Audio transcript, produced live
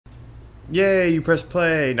Yay, you press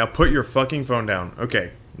play. Now put your fucking phone down.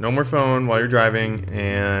 Okay, no more phone while you're driving,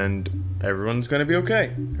 and everyone's gonna be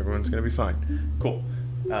okay. Everyone's gonna be fine. Cool.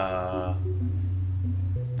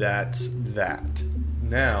 That's that.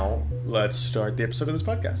 Now, let's start the episode of this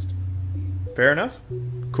podcast. Fair enough?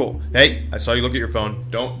 Cool. Hey, I saw you look at your phone.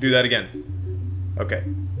 Don't do that again. Okay,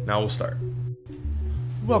 now we'll start.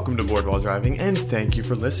 Welcome to Board While Driving, and thank you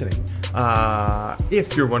for listening.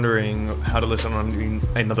 If you're wondering how to listen on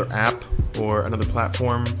another app or another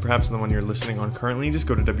platform, perhaps the one you're listening on currently, just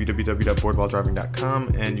go to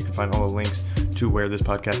www.boardwhiledriving.com and you can find all the links to where this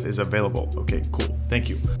podcast is available. Okay, cool. Thank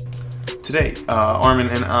you. Today, Armen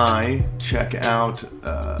and I check out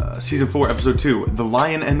Season 4, Episode 2, The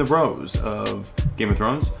Lion and the Rose of Game of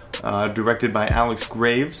Thrones, directed by Alex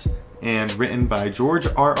Graves, and written by George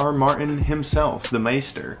R.R. Martin himself, the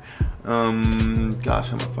Maester.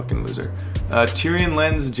 Gosh, I'm a fucking loser. Tyrion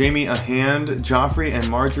lends Jaime a hand. Joffrey and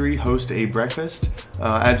Marjorie host a breakfast.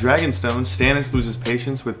 At Dragonstone, Stannis loses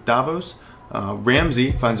patience with Davos.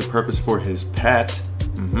 Ramsay finds a purpose for his pet.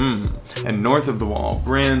 And north of the wall,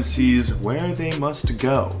 Bran sees where they must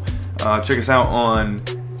go. Check us out on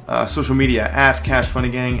social media at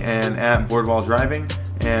CashFunnyGang and at Board While Driving.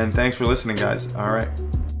 And thanks for listening, guys. All right.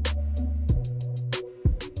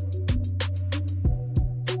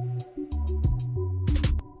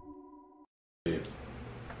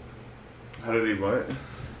 How did he what?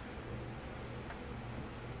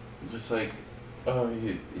 Just like, oh,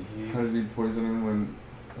 he How did he poison him when...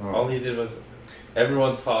 Oh. All he did was,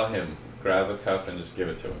 everyone saw him grab a cup and just give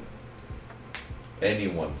it to him.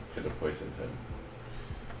 Anyone could have poisoned him.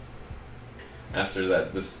 After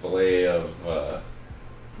that display of...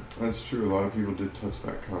 That's true, a lot of people did touch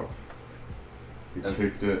that cup. He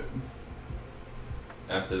kicked it.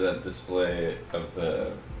 After that display of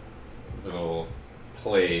the little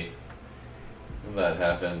play that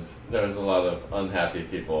happened, there was a lot of unhappy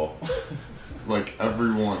people. Like,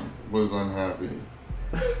 everyone was unhappy.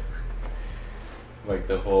 Like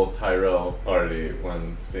the whole Tyrell party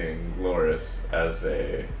when seeing Loras as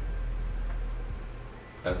a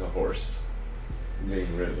horse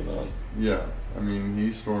being ridden on. Yeah, I mean,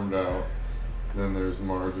 he stormed out. Then there's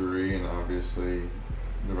Marjorie and obviously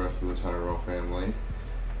the rest of the Tyrell family.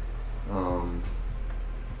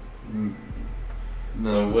 No,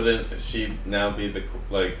 so wouldn't she now be the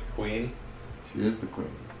queen? She is the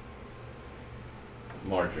queen.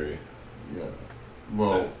 Marjorie. Yeah.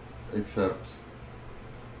 Well, except...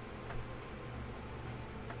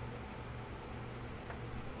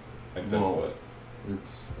 Except well, what?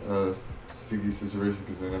 It's a sticky situation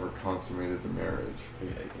because they never consummated the marriage.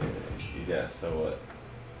 Yeah, so what?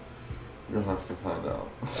 You'll have to find out.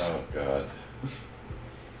 Oh, God.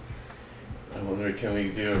 I wonder, can we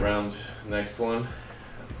do a round next one?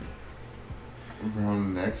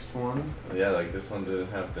 Round next one? Yeah, like this one didn't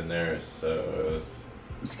have Daenerys, so it was...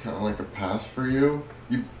 It's kind of like a pass for you.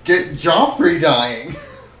 You get Joffrey dying!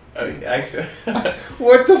 Actually...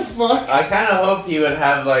 What the fuck? I kind of hoped he would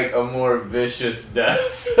have, like, a more vicious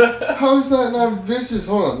death. How is that not vicious?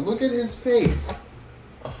 Hold on, look at his face.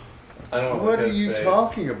 I don't What are you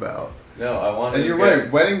talking about? No, I want And him you're to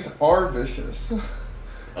right, weddings are vicious.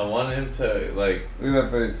 I want him to, like... Look at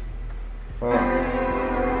that face. Oh.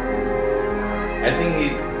 I think he...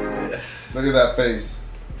 Look at that face.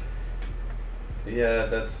 Yeah,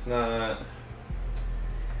 that's not...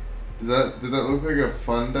 Did that look like a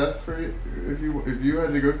fun death for you? If you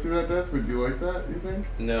had to go through that death, would you like that, you think?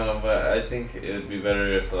 No, but I think it would be better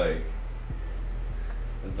if, like,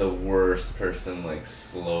 the worst person, like,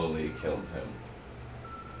 slowly killed him.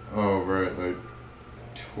 Oh, right, like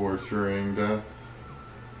torturing death?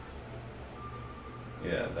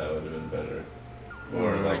 Yeah, that would have been better.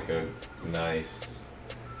 Or, like, a nice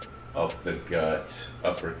up the gut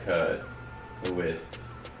uppercut with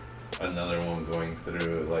another one going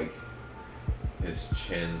through, like, his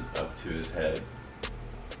chin up to his head.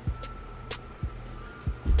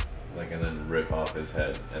 Like, and then rip off his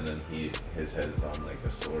head, and then his head is on, like, a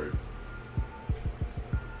sword.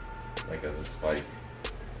 Like, as a spike.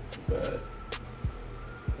 But,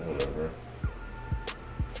 whatever.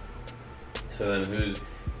 So then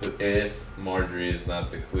if Marjorie is not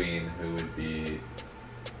the queen, who would be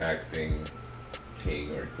acting king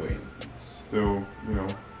or queen? It's still,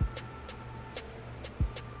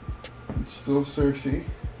 it's still Cersei.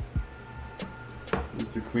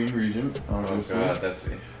 Is the queen regent, obviously. Oh god, that's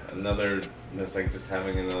like just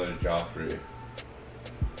having another Joffrey.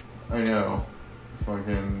 I know.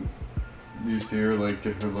 Fucking, you see her, like,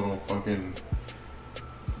 get her little fucking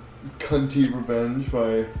cunty revenge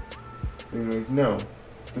by being like, no,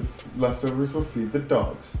 the leftovers will feed the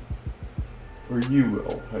dogs. Or you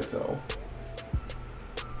will, Pycelle.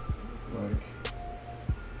 Like,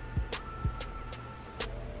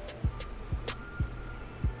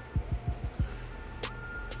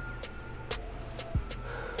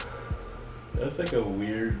 That's like a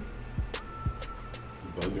weird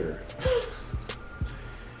booger.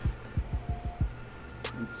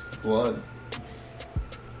 it's blood.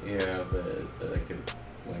 Yeah, but like it,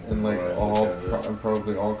 And like right, all because of-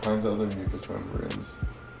 probably all kinds of other mucous membranes.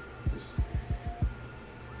 Just,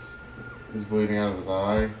 he's bleeding out of his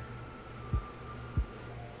eye.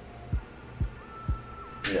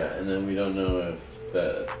 Yeah, and then we don't know if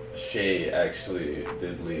that Shay actually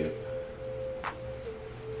did leave.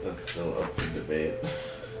 That's still up for debate.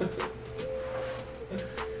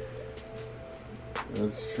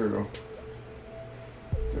 That's true.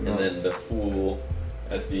 And then the fool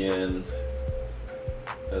at the end,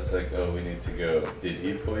 that's like, oh, we need to go. Did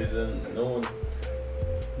he poison? No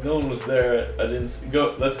one was there. I didn't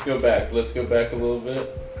go. Let's go back. Let's go back a little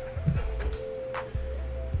bit.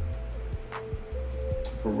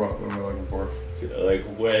 For what am I looking for? Like,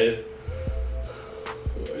 when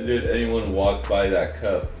did anyone walk by that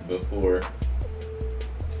cup before?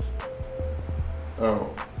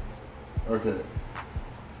 Oh. Okay.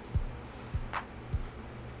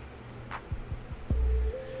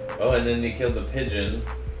 Oh, and then he killed the pigeon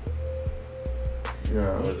Yeah.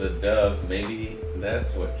 or the dove. Maybe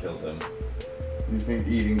that's what killed him. You think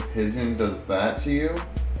eating pigeon does that to you?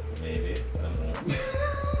 Maybe. I don't know.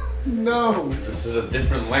 No. This is a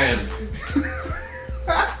different land.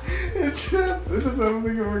 It's not. I don't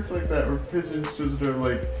think it works like that. Where pigeons just are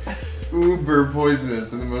like uber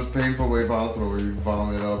poisonous in the most painful way possible, where you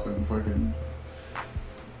vomit up and fucking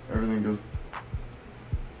everything goes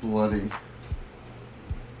bloody.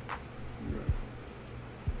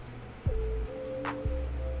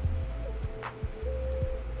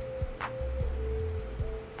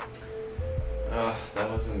 That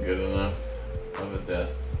wasn't good enough of a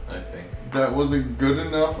death, I think. That wasn't good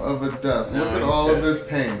enough of a death. No, Look at he all said- of this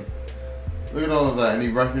pain. Look at all of that, and he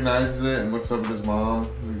recognizes it and looks up at his mom,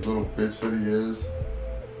 the little bitch that he is.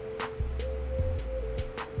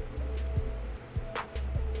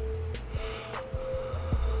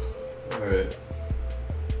 Alright.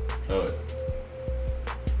 Oh.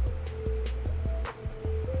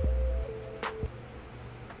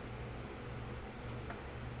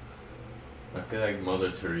 I feel like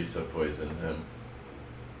Mother Teresa poisoned him.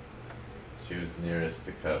 She was nearest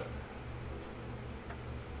the cup.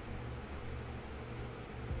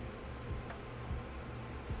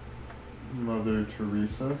 Mother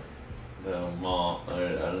Teresa. The mom, or I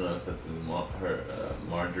don't know if that's his mom,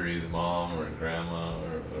 Marjorie's mom or grandma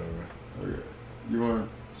or whatever. Okay. You want?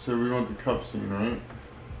 So we want the cup scene, right?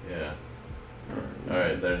 Yeah. Alright.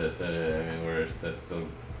 Alright, there it is. I mean, that's still.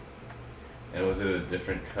 And was it a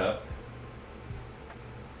different cup?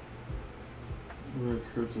 Let's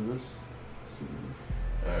go to this scene.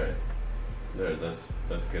 Alright. There, that's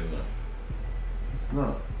good enough. It's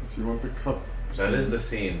not. If you want the cup That scene. is the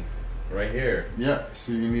scene. Right here. Yeah,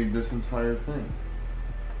 so you need this entire thing.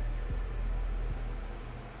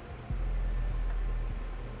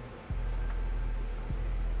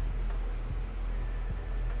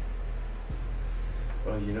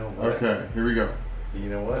 Oh, you know what? Okay, here we go. You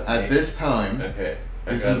know what? At this time, Okay.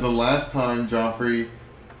 this is the last time Joffrey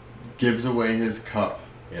gives away his cup,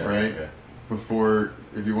 yeah, right? Okay. Before,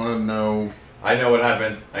 if you want to know. I know what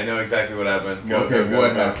happened. I know exactly what happened. Go, Okay, go, go,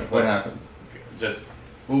 what go. happened? What happens? Just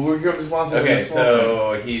Well, we're gonna just watch it. okay.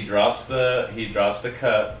 So he drops the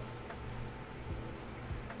cup.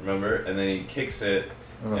 Remember, and then he kicks it,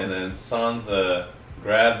 Uh-huh. and then Sansa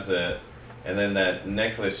grabs it, and then that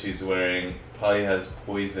necklace she's wearing probably has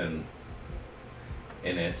poison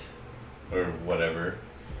in it, or whatever,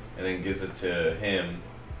 and then gives it to him,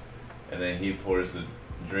 and then he pours the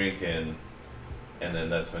drink in, and then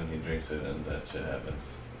that's when he drinks it, and that shit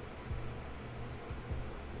happens.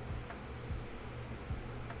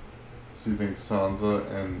 So you think Sansa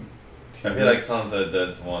and Tyrion? I feel like Sansa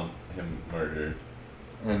does want him murdered.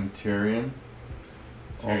 And Tyrion?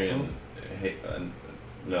 Tyrion,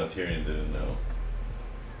 no, Tyrion didn't know.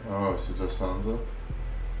 Oh, so just Sansa?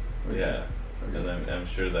 Okay. Yeah, Okay. and I'm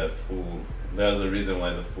sure that fool. That was the reason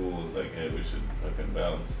why the fool was like, "Hey, we should fucking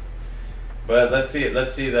bounce." But let's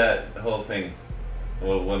see that whole thing.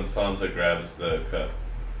 Well, when Sansa grabs the cup.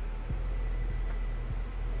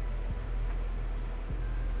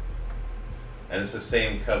 And it's the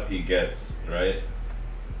same cup he gets, right?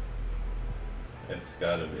 It's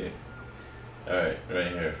gotta be. Alright, right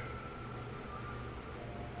here.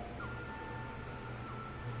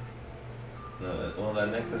 No, well,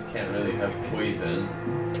 that necklace can't really have poison.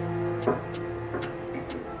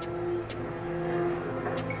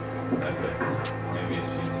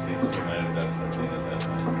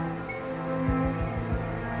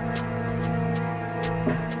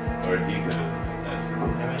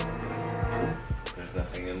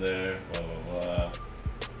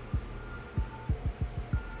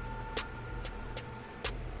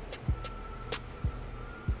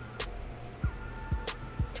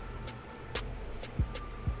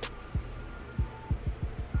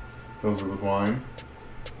 fills it with wine.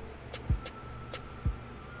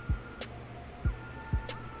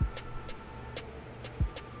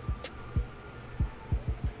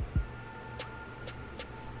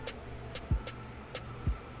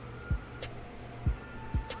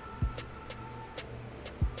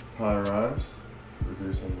 Pie arrives,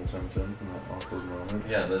 reducing the tension from that awkward moment.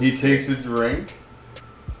 Yeah, that's he takes a drink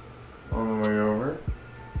on the way over.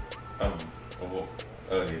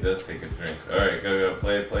 Oh, he does take a drink. Alright, go,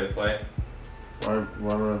 play.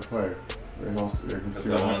 Why would I play?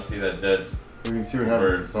 Because I want to see that dead we can see what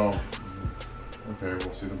happens. It's all... Okay,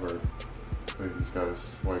 we'll see the bird. But he's got to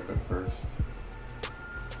swipe it first.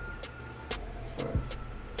 So...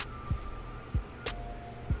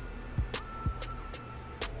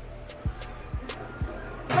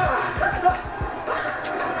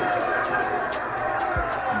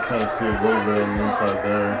 You kind of see a little bit on the inside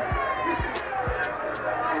there.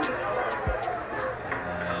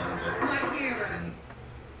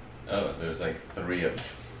 Oh, there's like 3 of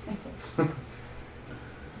them.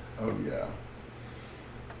 Oh yeah.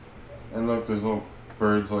 And look, there's little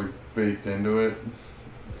birds like baked into it.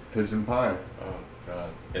 It's pigeon pie. Oh god.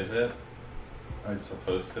 Is it? It's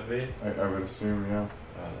supposed to be? I would assume, yeah.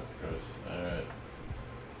 Oh, that's gross. Alright.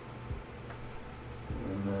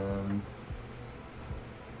 And then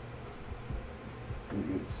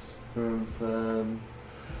he gets spoon fed.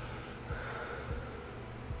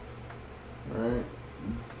 Right?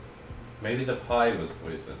 Maybe the pie was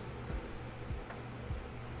poisoned.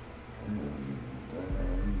 And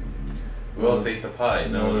then Who else ate the pie?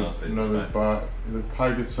 No one else ate the pie. The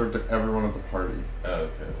pie gets served to everyone at the party. Oh,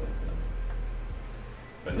 okay.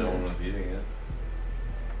 But no one was eating it.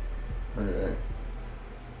 Okay.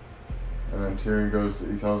 And then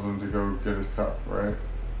Tyrion he tells him to go get his cup, right?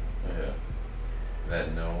 Yeah.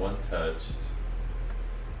 That no one touched.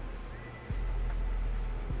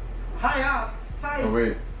 Hi up! Hi! Oh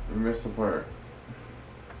wait, we missed the part.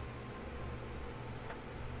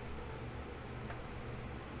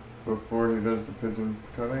 Before he does the pigeon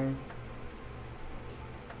cutting,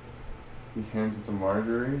 he hands it to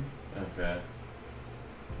Marjorie. Okay.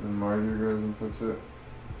 And Marjorie goes and puts it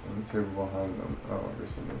on the table behind them. Oh, I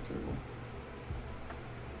guess on the table.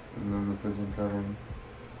 And then the pigeon cutting.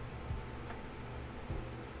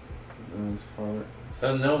 And this part.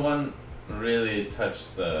 So no one really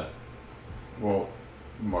touched the... Well,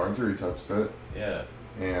 Marjorie touched it. Yeah.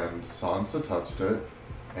 And Sansa touched it.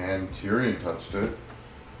 And Tyrion touched it.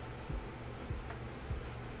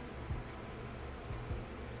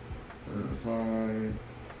 And the pie.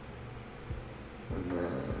 And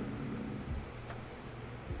then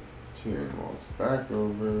Tyrion walks back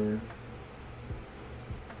over.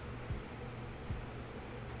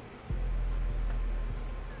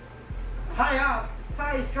 Hi up! This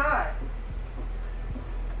pie is dry!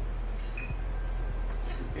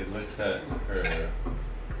 He looks at her.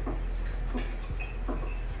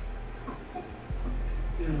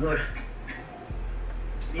 Good.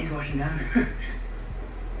 Needs washing down.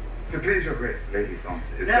 To please your grace, Lady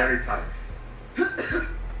Sansa, it's No. very tight.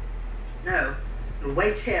 No, you'll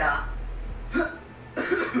wait here.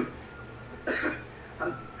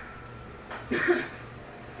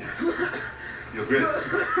 Your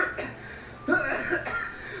grace.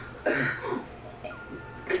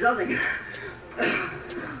 It's nothing.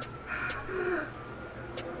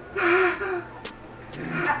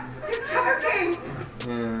 He's choking!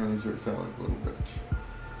 And he jerks out like a little bitch.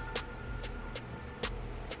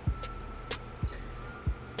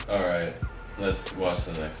 Alright, let's watch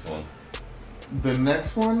the next one. The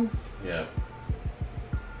next one? Yeah.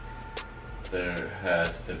 There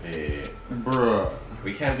has to be... Bruh.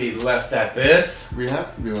 We can't be left at this! We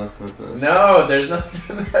have to be left with this. No, there's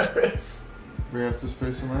nothing there is. We have to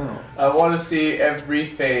space them out. I want to see every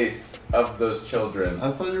face of those children.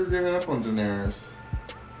 I thought you were giving up on Daenerys.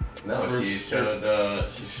 No, Or she sh- showed,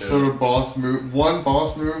 So the boss move, one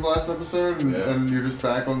boss move last episode, and, Yeah. and you're just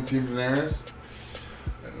back on Team Daenerys?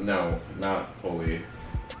 No, not fully.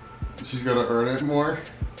 She's gotta earn it more?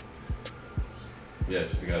 Yeah,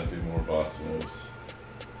 she's got to do more boss moves.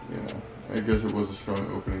 Yeah. I guess it was a strong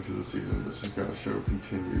opening to the season, but she's gotta show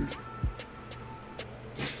continued.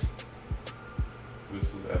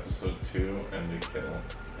 This was episode 2, and they kill him.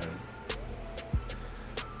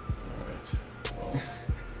 Alright, well.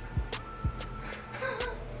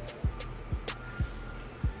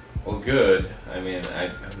 Well, good. I mean,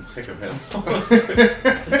 I'm sick of him.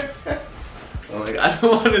 I'm like, I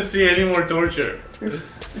don't want to see any more torture.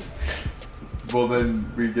 Well, then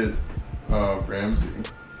we get Ramsay, Who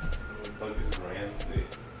the fuck is Ramsay?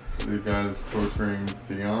 the guy that's torturing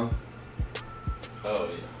Theon. Oh,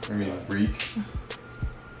 yeah. I mean, Reek.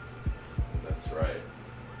 Right.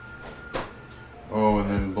 Oh, and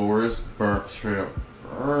then Loris straight up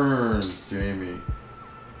burns Jamie.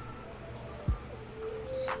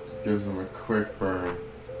 Just gives him a quick burn.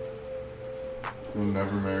 He'll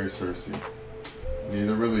never marry Cersei.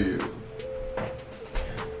 Neither will you.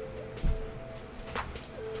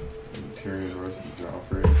 And Tyrion roasted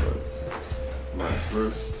Joffrey, but last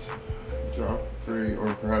roast Joffrey,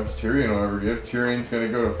 or perhaps Tyrion will ever give. Tyrion's gonna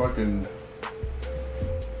go to fucking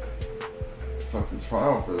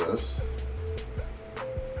trial for this.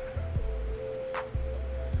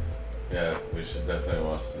 Yeah, we should definitely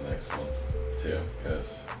watch the next one too,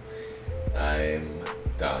 because I'm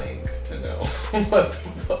dying to know what the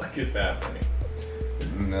fuck is happening.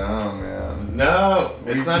 No, man. No,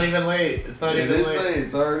 it's not even late. It's not even late. It is late.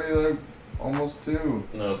 It's already like almost 2.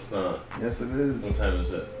 No, it's not. Yes, it is. What time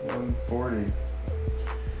is it? 1:40.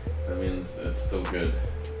 That means it's still good.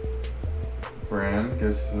 Bran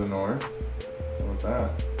gets to the north. What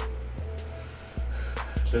about that?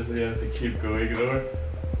 Does he have to keep going north?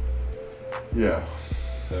 Yeah.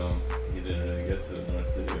 So, you didn't really get to the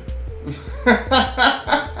north, did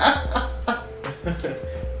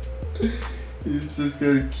you? He's just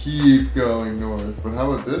gonna keep going north. But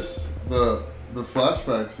how about this? The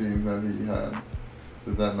flashback scene that he had.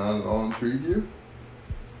 Did that not at all intrigue you?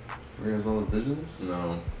 Where he has all the visions?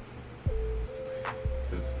 No.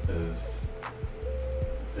 Because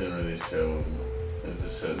it didn't really show, it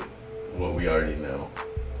just showed what we already know.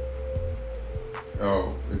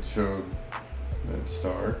 Oh, it showed Ned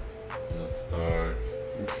Stark. Ned Stark.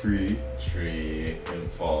 The tree. Him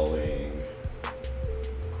falling.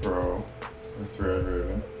 Crow. The Thread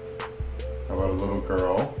Raven. How about a little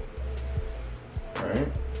girl? Right?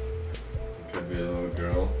 Could be a little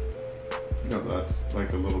girl. No, that's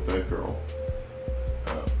like a little dead girl.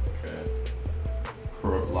 Oh, okay.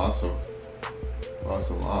 Crow, lots.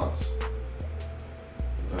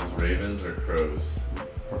 Those ravens or crows?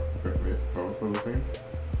 Both are looking.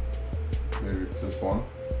 Maybe just one.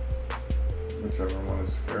 Whichever one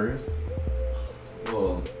is scariest.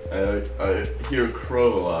 Well, I hear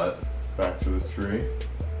crow a lot. Back to the tree.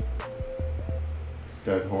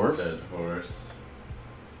 Dead horse. Dead horse.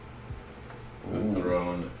 The Ooh.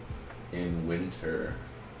 throne in winter.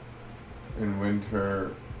 In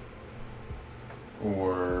winter.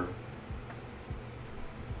 Or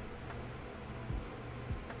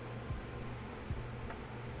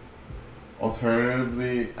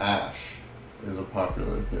alternatively, ash is a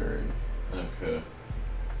popular theory. Okay.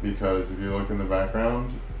 Because if you look in the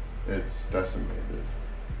background, it's decimated.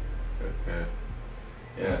 Okay.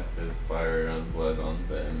 Yeah, there's fire and blood on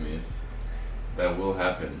the enemies. That will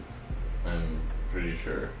happen. I'm pretty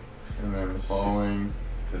sure. And then following.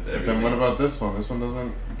 Because But then what about this one? This one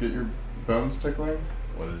doesn't get your bones tickling?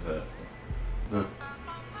 What is that?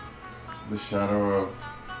 The shadow of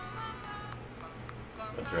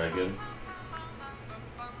A dragon?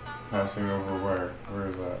 passing over where? Where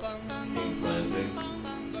is that? King's Landing?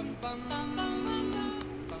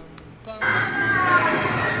 I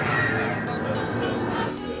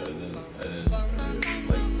didn't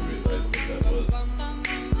realize what that was.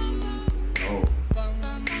 Oh.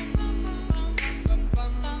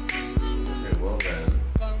 Okay, well then.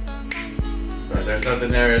 Alright, there's no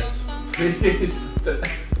Daenerys. Please, the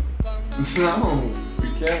next one. No! We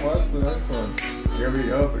can't watch the next one. I gotta be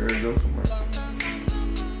up, I gotta go somewhere.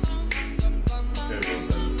 Okay, well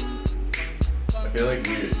then. I feel like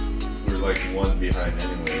we're like one behind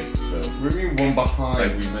anyway, so. What do you mean one behind?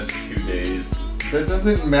 Like we missed 2 days. That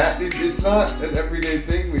doesn't matter. It's not an everyday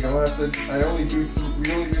thing. We don't have to. We only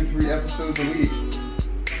do 3 episodes a week.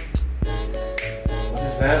 What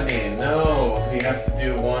does that mean? No, we have to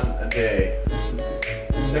do 1 a day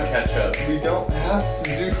to catch up. We don't have to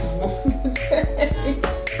do 1 a day.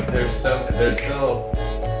 There's still.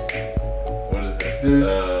 What is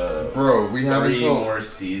this? Bro, we have 3 until. more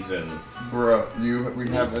seasons. Bro, we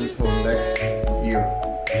have until next year.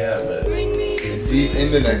 Yeah, but Deep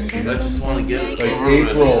into next I year. just want to get it Like over with.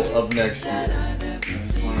 April of next year.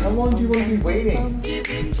 How long do you want to be waiting? I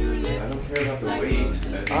don't care about the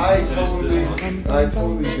wait. I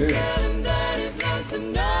totally do.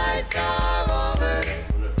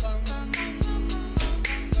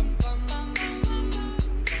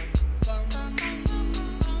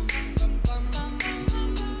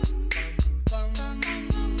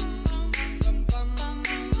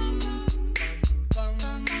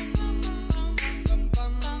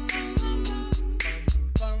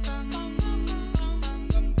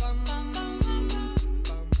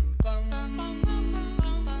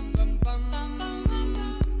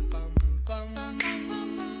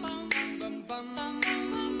 Bum,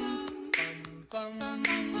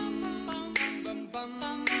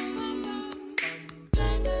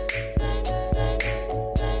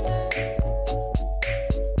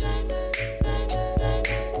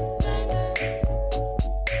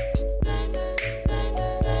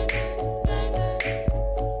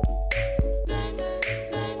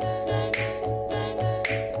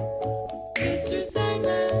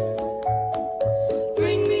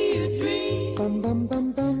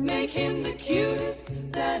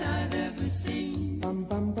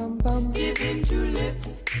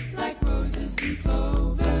 like roses and clover.